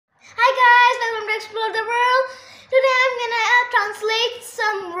translate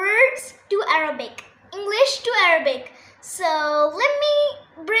some words to Arabic, English to Arabic. So let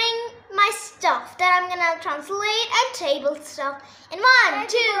me bring my stuff that I'm gonna translate and table stuff. In 1,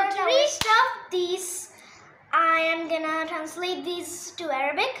 2, 3 stuff. These I am gonna translate these to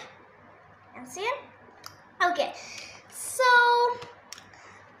Arabic. And see it? Okay. So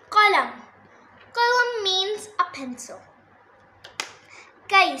qalam. Qalam means a pencil.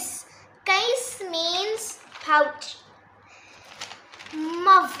 Kaess. Kaess means pouch.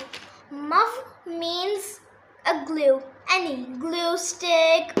 Muv means a glue. Any glue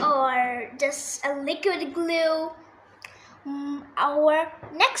stick or just a liquid glue. Our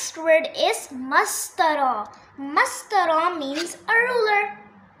next word is Mastara. Mastara means a ruler.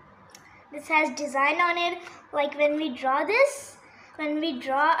 This has design on it. Like when we draw this, when we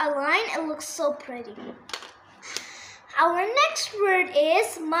draw a line, it looks so pretty. Our next word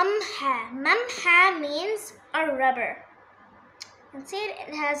is Mumhaa. Mumhaa means a rubber. You can see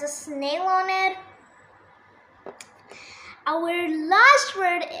it has a snail on it. Our last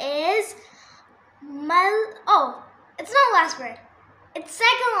word is it's not last word. It's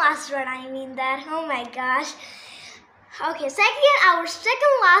second last word, I mean that. Oh my gosh. Okay, our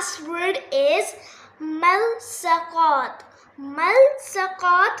second last word is Malsaqat.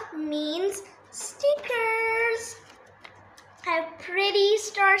 Malsaqat means stickers. I have pretty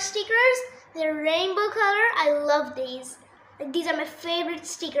star stickers. They're rainbow color. I love these. These are my favorite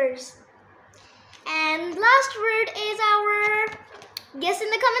stickers. And last word is our guess in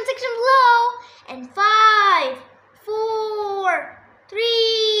the comment section below. And 5, 4,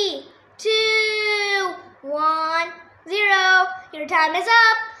 3, 2, 1, 0. Your time is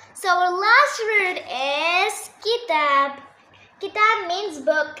up. So our last word is kitab. Kitab means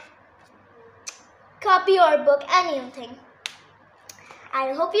book, copy or book, anything.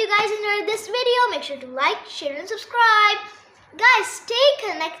 I hope you guys enjoyed this video. Make sure to like, share and subscribe. Guys, stay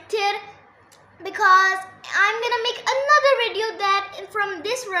connected because I'm gonna make another video that from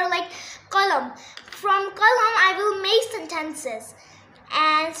this word like qalam. From qalam I will make sentences.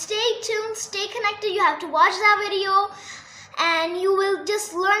 And stay tuned, stay connected. You have to watch that video and you will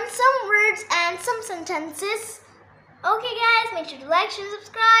just learn some words and some sentences. Okay guys, make sure to like, share,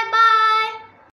 subscribe. Bye.